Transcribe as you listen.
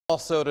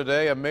Also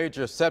today, a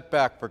major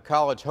setback for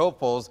college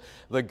hopefuls.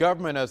 The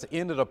government has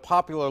ended a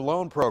popular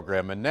loan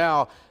program, and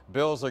now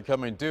bills are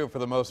coming due for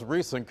the most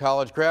recent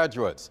college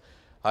graduates.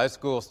 High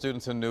school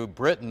students in New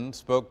Britain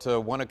spoke to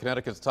one of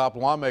Connecticut's top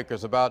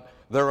lawmakers about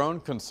their own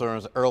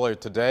concerns earlier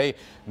today.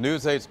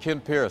 News 8's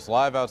Ken Pierce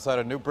live outside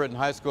of New Britain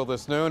High School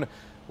this noon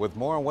with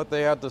more on what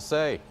they had to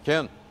say.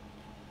 Ken.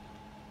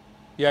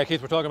 Yeah,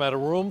 Keith, we're talking about a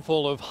room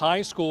full of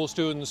high school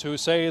students who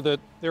say that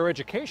their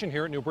education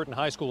here at New Britain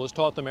High School has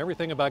taught them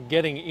everything about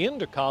getting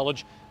into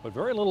college, but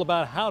very little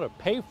about how to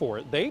pay for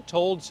it. They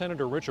told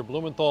Senator Richard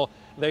Blumenthal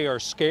they are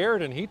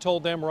scared, and he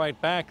told them right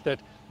back that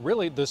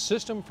really the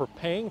system for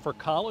paying for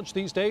college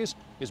these days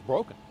is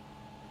broken.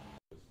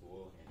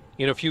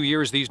 In a few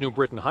years, these New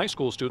Britain High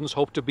School students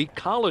hope to be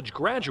college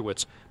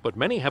graduates, but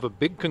many have a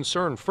big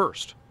concern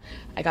first.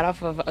 I got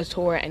off of a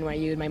tour at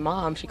NYU and my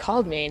mom, she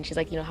called me and she's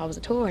like, how was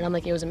the tour? And I'm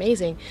like, it was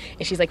amazing.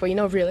 And she's like,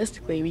 well,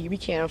 realistically, we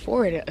can't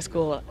afford a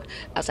school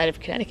outside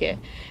of Connecticut.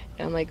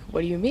 And I'm like,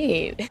 what do you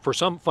mean? For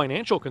some,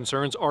 financial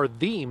concerns are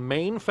the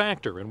main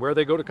factor in where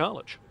they go to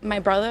college. My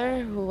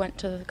brother, who went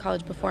to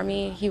college before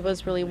me, he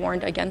was really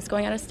warned against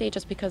going out of state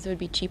just because it would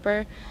be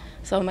cheaper.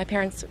 So my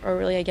parents are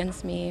really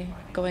against me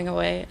going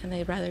away, and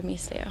they'd rather me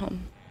stay at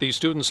home. These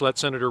students let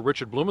Senator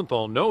Richard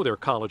Blumenthal know their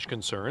college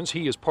concerns.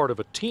 He is part of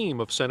a team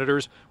of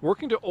senators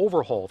working to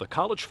overhaul the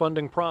college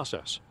funding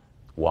process.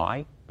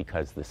 Why?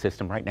 Because the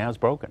system right now is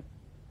broken.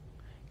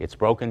 It's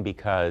broken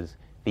because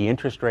the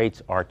interest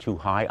rates are too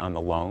high on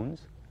the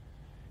loans.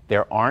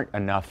 There aren't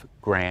enough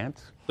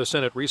grants. The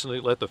Senate recently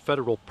let the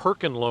federal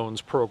Perkins loans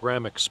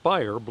program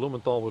expire.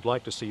 Blumenthal would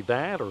like to see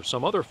that or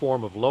some other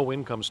form of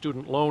low-income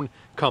student loan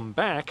come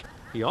back.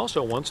 He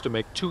also wants to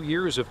make 2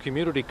 years of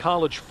community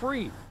college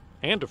free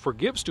and to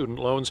forgive student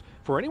loans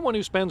for anyone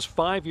who spends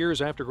 5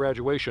 years after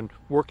graduation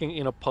working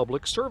in a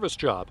public service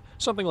job,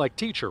 something like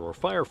teacher or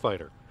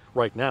firefighter.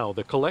 Right now,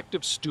 the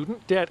collective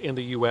student debt in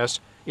the U.S.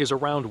 is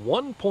around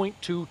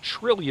 $1.2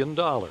 trillion.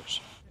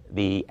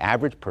 The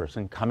average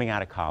person coming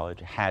out of college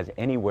has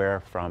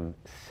anywhere from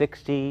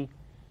 $60,000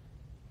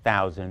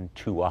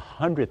 to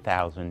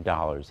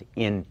 $100,000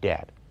 in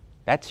debt.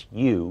 That's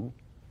you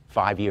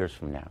 5 years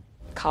from now.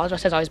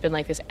 College has always been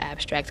like this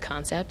abstract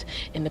concept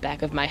in the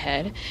back of my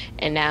head,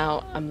 and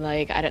now I'm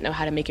like, I don't know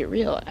how to make it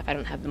real if I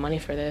don't have the money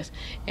for this,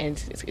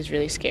 and it's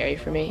really scary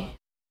for me.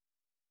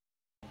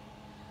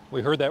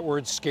 We heard that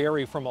word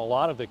scary from a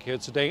lot of the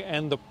kids today,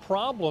 and the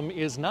problem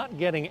is not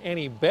getting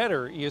any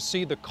better. You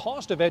see, the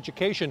cost of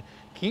education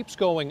keeps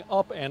going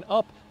up and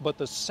up, but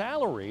the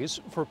salaries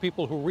for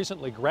people who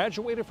recently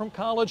graduated from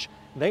college,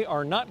 they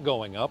are not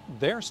going up.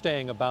 They're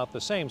staying about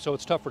the same, so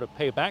it's tougher to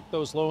pay back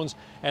those loans,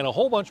 and a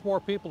whole bunch more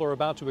people are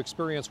about to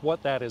experience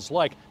what that is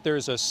like.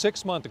 There's a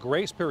 6-month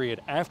grace period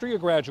after you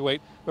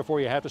graduate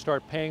before you have to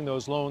start paying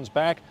those loans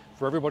back.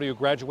 For everybody who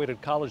graduated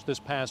college this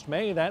past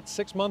May, that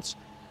 6 months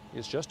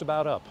is just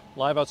about up.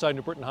 Live outside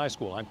New Britain High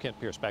School, I'm Kent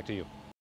Pierce. Back to you.